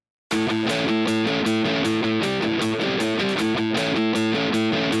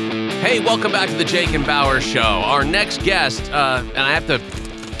Hey, welcome back to the Jake and Bauer Show. Our next guest, and I have to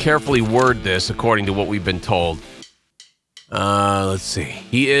carefully word this according to what we've been told. Let's see.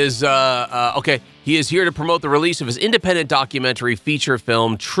 He is, he is here to promote the release of his independent documentary feature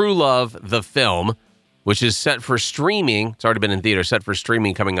film, Truelove, the Film, which is set for streaming. It's already been in theater, set for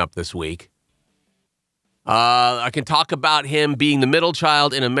streaming coming up this week. I can talk about him being the middle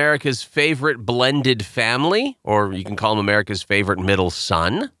child in America's favorite blended family, or you can call him America's favorite middle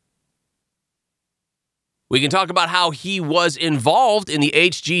son. We can talk about how he was involved in the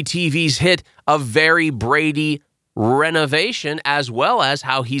HGTV's hit A Very Brady Renovation, as well as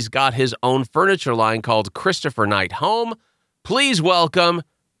how he's got his own furniture line called Christopher Knight Home. Please welcome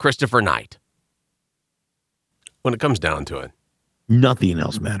Christopher Knight. When it comes down to it, nothing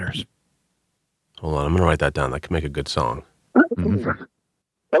else matters. Hold on, I'm going to write that down. That could make a good song. Mm-hmm.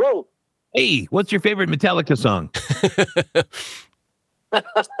 Hello. Hey, what's your favorite Metallica song?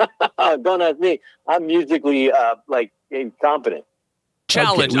 Don't ask me. I'm musically incompetent.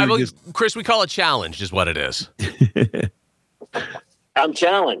 Challenge. Okay, Chris, we call it challenge is what it is. I'm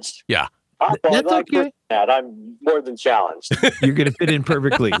challenged. Yeah. That's okay. I'm more than challenged. You're going to fit in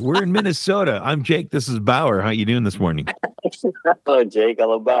perfectly. We're in Minnesota. I'm Jake. This is Bauer. How you doing this morning? Hello, Jake.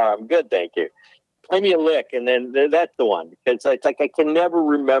 Hello, Bauer. I'm good, thank you. Play me a lick, and then that's the one. Because it's like I can never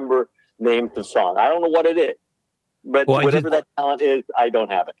remember names of song. I don't know what it is. But whatever that talent is, I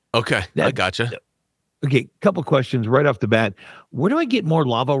don't have it. Okay, I gotcha. Okay, couple questions right off the bat. Where do I get more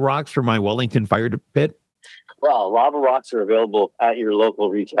lava rocks for my Wellington fire pit? Well, lava rocks are available at your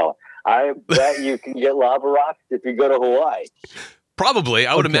local retailer. I bet you can get lava rocks if you go to Hawaii. Probably.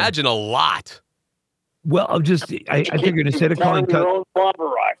 I would imagine a lot. Well, I figured instead of calling your own lava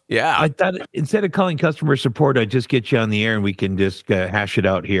rock. Yeah. I thought instead of calling customer support, I'd just get you on the air and we can just hash it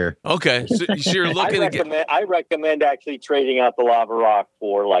out here. Okay. So you're looking I recommend actually trading out the lava rock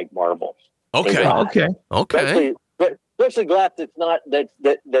for like marbles. Okay. Okay. Especially glass that's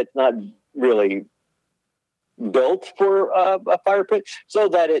not really built for a fire pit, so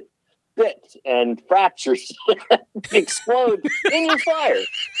that it fits and fractures, explodes in your fire.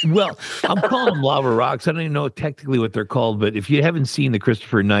 Well, I'm calling them lava rocks. I don't even know technically what they're called, but if you haven't seen the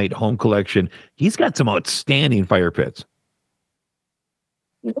Christopher Knight Home Collection, he's got some outstanding fire pits.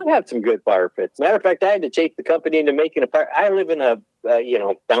 We have some good fire pits. Matter of fact, I had to chase the company into making a fire. I live in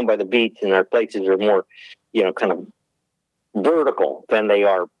down by the beach, and our places are more, kind of vertical than they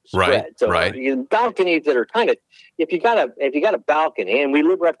are spread. Balconies that are kind of, if you got a balcony, and we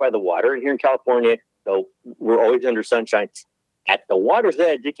live right by the water here in California, so we're always under sunshine. At the water's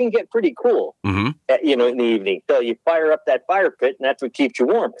edge, it can get pretty cool, in the evening. So you fire up that fire pit, and that's what keeps you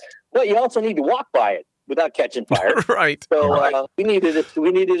warm. But you also need to walk by it without catching fire. Right. So we needed a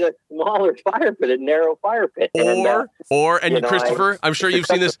smaller fire pit, a narrow fire pit. Christopher, I'm sure you've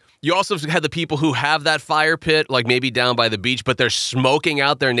seen this. You also had the people who have that fire pit, like maybe down by the beach, but they're smoking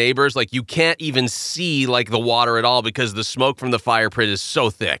out their neighbors. Like you can't even see like the water at all because the smoke from the fire pit is so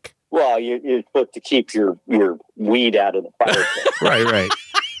thick. Well, you're supposed to keep your weed out of the fire pit. Right.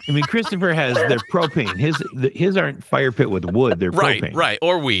 I mean, Christopher has their propane. His aren't fire pit with wood. They're propane. Right.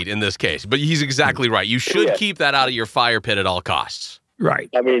 Or weed in this case. But he's exactly right. You should keep that out of your fire pit at all costs. Right.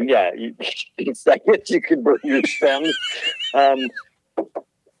 I mean, yeah, I guess you could burn your stems. That's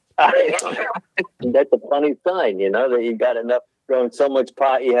a funny sign, that you got enough growing so much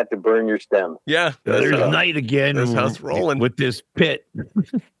pot you have to burn your stem. Yeah. There's Knight again. That's how it's rolling with this pit.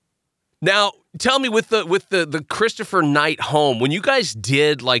 Now, tell me with the Christopher Knight Home, when you guys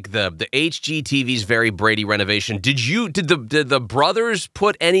did like the HGTV's Very Brady Renovation, did the brothers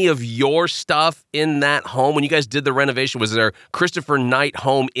put any of your stuff in that home when you guys did the renovation? Was there Christopher Knight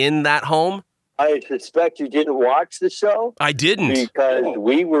Home in that home? I suspect you didn't watch the show. I didn't, because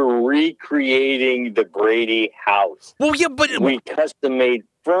we were recreating the Brady house. Well, yeah, but we custom made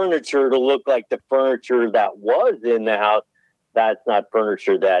furniture to look like the furniture that was in the house. That's not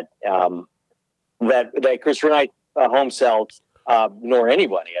furniture that Christopher Knight home sells, nor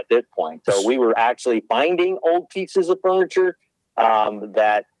anybody at this point. So we were actually finding old pieces of furniture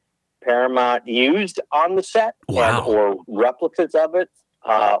that Paramount used on the set, or replicas of it,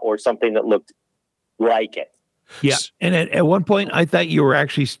 or something that looked like it. Yeah, and at one point, I thought you were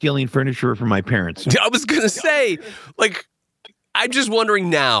actually stealing furniture from my parents. I was going to say, I'm just wondering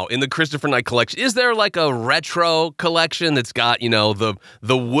now in the Christopher Knight collection, is there like a retro collection that's got, the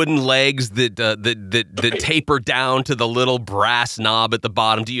wooden legs that taper down to the little brass knob at the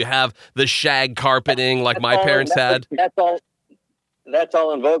bottom? Do you have the shag carpeting like my parents had? That's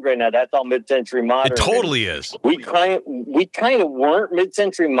all in vogue right now. That's all mid-century modern. It totally is. We kind of weren't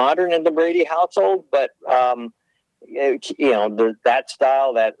mid-century modern in the Brady household, but that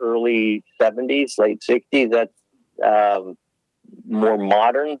style, that early 70s, late 60s, that's more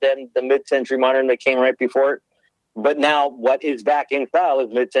modern than the mid-century modern that came right before it. But now what is back in style is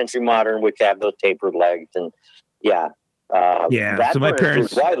mid-century modern, which have those tapered legs. And that so my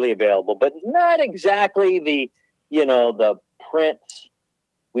parents is widely available, but not exactly the print.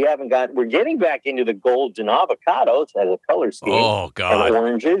 We're getting back into the golds and avocados as a color scheme. Oh, God. And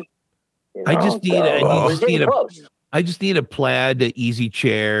oranges. I just need a plaid easy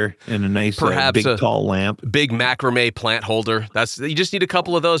chair and a nice Perhaps big a tall lamp. Big macrame plant holder. You just need a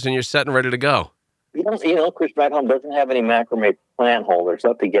couple of those and you're set and ready to go. Chris Bradholm doesn't have any macrame plant holders.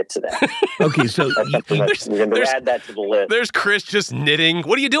 Let me get to that. Okay, so we're going to add that to the list. There's Chris just knitting.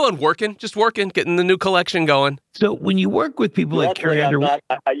 What are you doing? Working? Just working, getting the new collection going. So when you work with people like Carrie Underwood,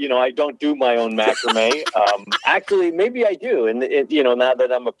 I don't do my own macrame. Actually, maybe I do. And now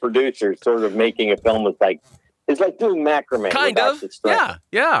that I'm a producer, sort of making a film is like doing macrame. Kind of.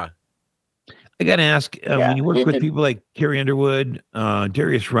 Yeah. I got to ask, when you work with people like Carrie Underwood,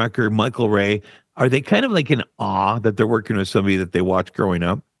 Darius Rucker, Michael Ray, are they kind of like in awe that they're working with somebody that they watched growing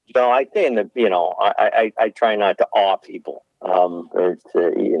up? No, I think that, I try not to awe people.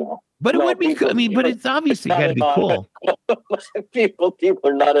 But it would be cool. I mean, but it's obviously got to be cool. people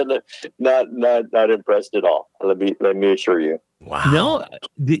are not impressed at all. Let me assure you. Wow. No,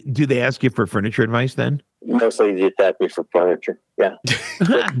 do they ask you for furniture advice then? Mostly they just ask me for furniture. Yeah,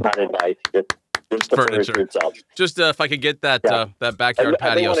 not advice. Just the furniture itself. Just if I could get that that backyard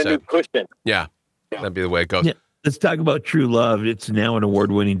patio they want set. A new cushion. Yeah, that'd be the way it goes. Yeah. Let's talk about Truelove. It's now an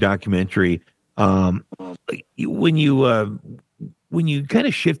award-winning documentary. When you kind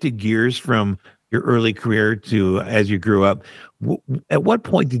of shifted gears from your early career to as you grew up, at what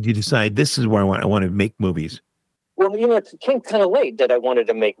point did you decide this is where I want to make movies? Well, it came kind of late that I wanted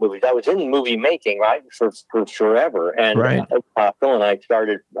to make movies. I was in movie making, right, for forever. And Phil and I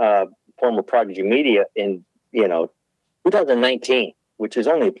started former Prodigy Media in 2019. Which is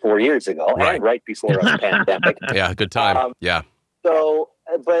only 4 years ago, and right before the pandemic. Yeah, good time. So,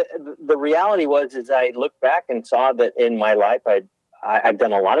 but the reality is I looked back and saw that in my life, I've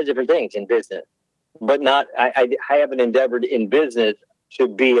done a lot of different things in business, but I haven't endeavored in business to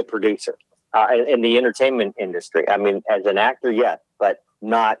be a producer in the entertainment industry. I mean, as an actor, yes, but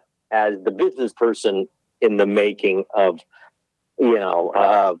not as the business person in the making of,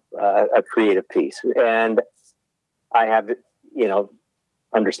 a creative piece. And I have,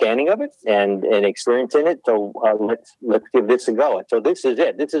 understanding of it and experience in it. So let's give this a go. And so this is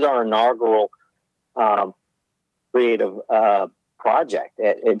it. This is our inaugural creative project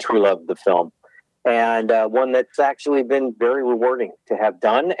at Truelove, the film, and one that's actually been very rewarding to have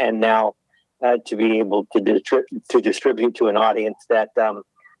done, and now to be able to distribute to an audience that,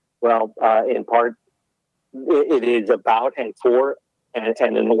 in part, it is about and for and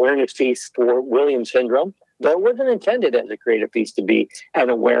an awareness piece for Williams syndrome. That wasn't intended as a creative piece to be an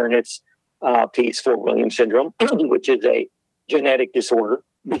awareness piece for Williams syndrome, which is a genetic disorder.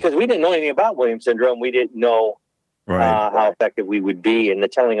 Because we didn't know anything about Williams syndrome, we didn't know how effective we would be in the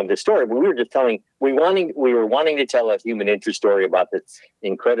telling of the story. But we were just we were wanting to tell a human interest story about this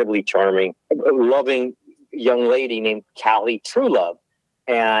incredibly charming, loving young lady named Callie Truelove,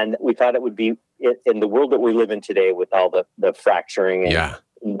 and we thought it would be in the world that we live in today with all the fracturing and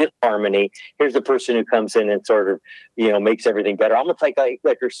disharmony. Here's the person who comes in and sort of, makes everything better. Almost like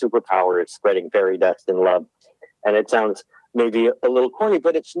her superpower is spreading fairy dust and love. And it sounds maybe a little corny,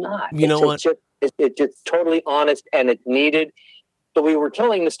 but it's not. It's just totally honest, and it's needed. So we were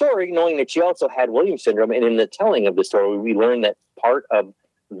telling the story, knowing that she also had Williams syndrome. And in the telling of the story, we learned that part of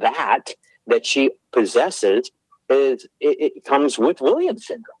that she possesses is it comes with Williams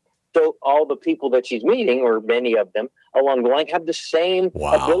syndrome. So all the people that she's meeting, or many of them along the line, have the same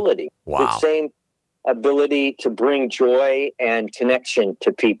ability, the same ability to bring joy and connection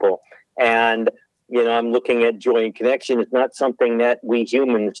to people. And, I'm looking at joy and connection. It's not something that we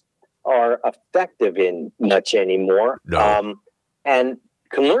humans are effective in much anymore. No. And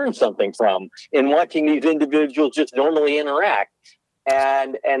can learn something from in watching these individuals just normally interact.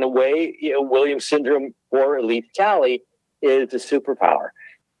 And in a way, Williams syndrome, or at least Callie, is a superpower.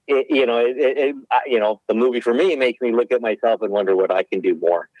 The movie for me makes me look at myself and wonder what I can do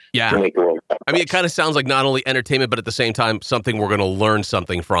more to make the world better. I mean, it kind of sounds like not only entertainment, but at the same time, something we're going to learn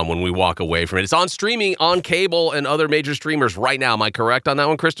something from when we walk away from it. It's on streaming, on cable, and other major streamers right now. Am I correct on that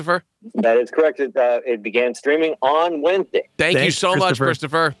one, Christopher? That is correct. It began streaming on Wednesday. Thanks you so much,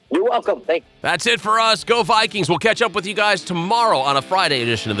 Christopher. You're welcome. Thanks. That's it for us. Go Vikings. We'll catch up with you guys tomorrow on a Friday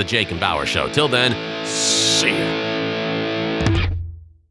edition of the Jake and Bauer Show. Till then, see ya.